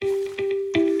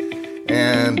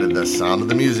and the sound of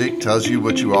the music tells you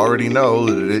what you already know,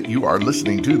 that you are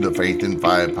listening to the Faith in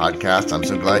 5 podcast. I'm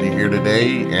so glad you're here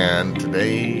today, and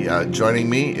today joining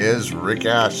me is Rick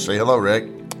Ash. Say hello, Rick.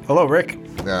 Hello, Rick.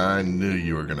 I knew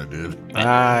you were going to do it.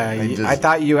 I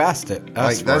thought you asked it.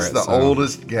 That's the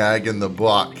oldest gag in the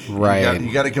book. Right.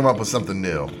 You got to come up with something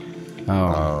new.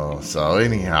 So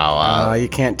anyhow, you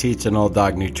can't teach an old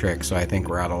dog new tricks, so I think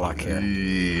we're out of luck here.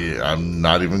 Yeah, I'm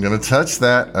not even going to touch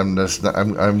that. I'm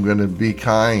going to be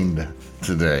kind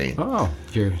today. Oh,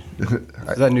 is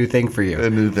that a new thing for you? A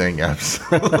new thing,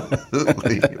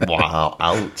 absolutely. Wow,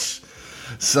 ouch.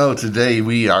 So today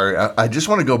I just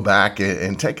want to go back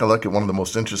and take a look at one of the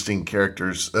most interesting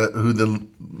characters, who the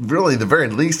very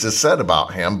least is said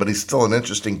about him, but he's still an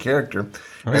interesting character,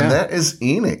 and that is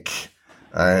Enoch.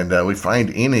 And we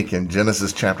find Enoch in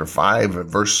Genesis chapter 5,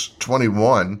 verse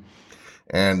 21.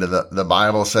 And the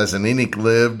Bible says, and Enoch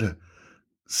lived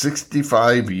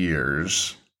 65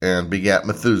 years and begat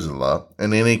Methuselah.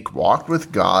 And Enoch walked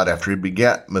with God after he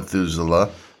begat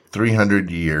Methuselah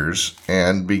 300 years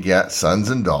and begat sons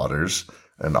and daughters.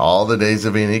 And all the days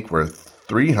of Enoch were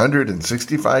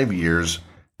 365 years.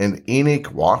 And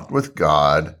Enoch walked with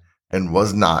God and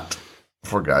was not,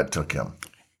 for God took him.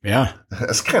 Yeah.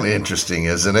 That's kind of interesting,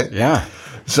 isn't it? Yeah.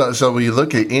 So when you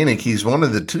look at Enoch, he's one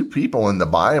of the two people in the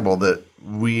Bible that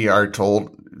we are told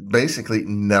basically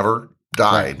never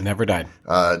died. Right, never died.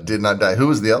 Did not die. Who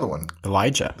was the other one?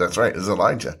 Elijah. That's right. It was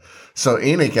Elijah. So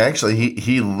Enoch, actually,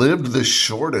 he lived the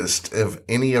shortest of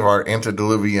any of our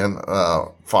antediluvian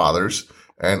fathers.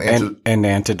 And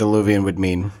antediluvian would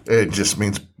mean? It just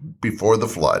means before the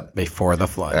flood. Before the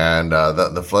flood. And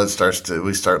the flood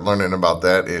we start learning about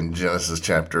that in Genesis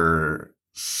chapter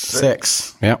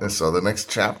 6. Yep. And so the next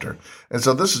chapter. And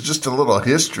so this is just a little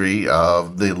history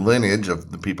of the lineage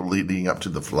of the people leading up to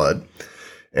the flood.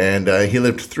 And he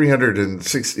lived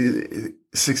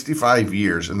 365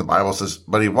 years, and the Bible says,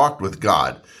 but he walked with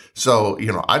God. So,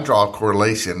 I draw a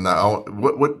correlation. Now,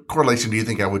 what correlation do you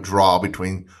think I would draw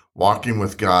between walking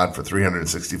with God for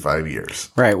 365 years?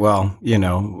 Right. Well,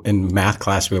 in math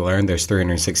class we learned there's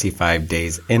 365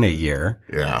 days in a year.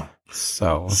 Yeah.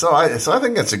 So I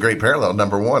think that's a great parallel.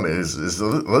 Number one is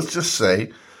let's just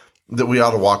say that we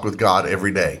ought to walk with God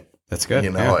every day. That's good.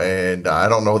 And I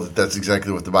don't know that that's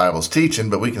exactly what the Bible's teaching,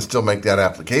 but we can still make that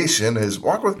application is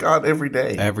walk with God every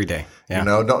day. Every day. Yeah.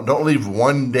 Don't leave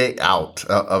one day out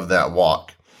of that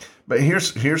walk. But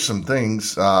here's some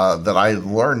things that I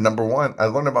learned. Number one, I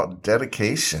learned about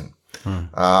dedication,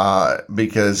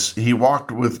 because he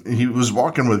was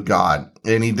walking with God,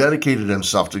 and he dedicated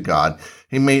himself to God.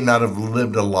 He may not have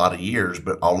lived a lot of years,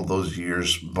 but all of those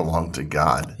years belong to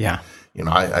God. Yeah.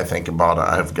 I think about it.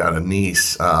 I've got a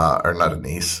niece, or not a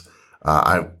niece.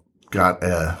 I've got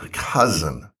a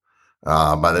cousin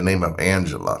by the name of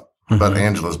Angela. But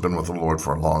Angela's been with the Lord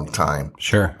for a long time.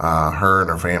 Sure. Her and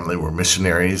her family were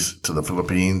missionaries to the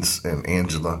Philippines, and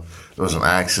Angela, there was an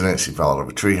accident. She fell out of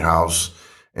a treehouse,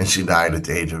 and she died at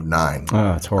the age of 9.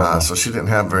 Oh, that's horrible. So she didn't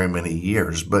have very many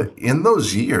years. But in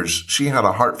those years, she had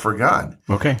a heart for God.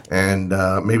 Okay. And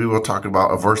maybe we'll talk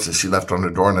about a verse that she left on the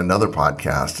door in another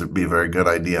podcast. It'd be a very good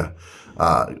idea,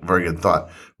 very good thought.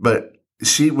 But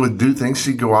she would do things.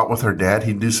 She'd go out with her dad.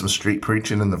 He'd do some street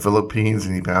preaching in the Philippines,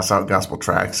 and he'd pass out gospel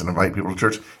tracts and invite people to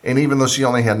church. And even though she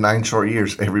only had 9 short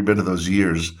years, every bit of those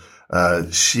years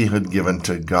she had given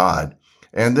to God.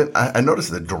 And then I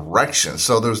noticed the direction.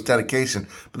 So there was dedication,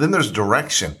 but then there's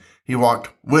direction. He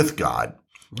walked with God.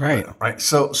 Right. Right.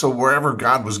 So wherever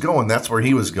God was going, that's where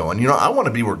he was going. I want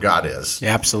to be where God is.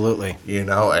 Yeah, absolutely. And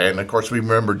of course we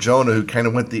remember Jonah, who kind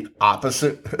of went the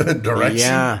opposite direction.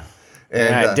 Yeah.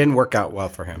 And it didn't work out well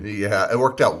for him. Yeah, it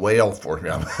worked out well for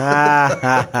him.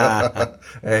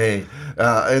 Hey,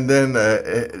 and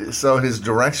then so his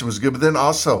direction was good, but then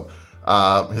also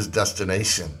his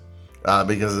destination,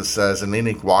 because it says, and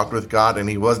Enoch walked with God, and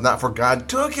he was not, for God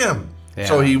took him. Yeah.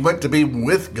 So he went to be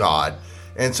with God.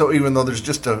 And so even though there's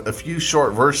just a few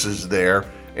short verses there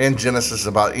in Genesis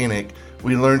about Enoch,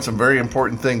 we learn some very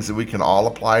important things that we can all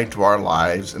apply to our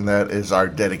lives, and that is our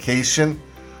dedication,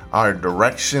 our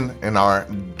direction, and our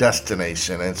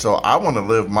destination. And so I want to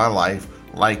live my life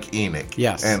like Enoch.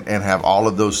 Yes. And have all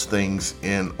of those things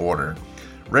in order.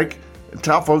 Rick,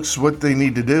 tell folks what they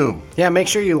need to do. Yeah, make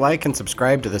sure you like and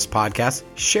subscribe to this podcast.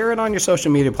 Share it on your social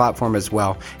media platform as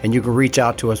well. And you can reach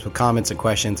out to us with comments and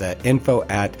questions at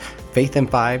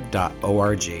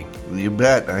info@faithin5.org. You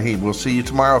bet. Hey, we'll see you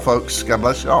tomorrow, folks. God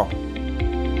bless you all.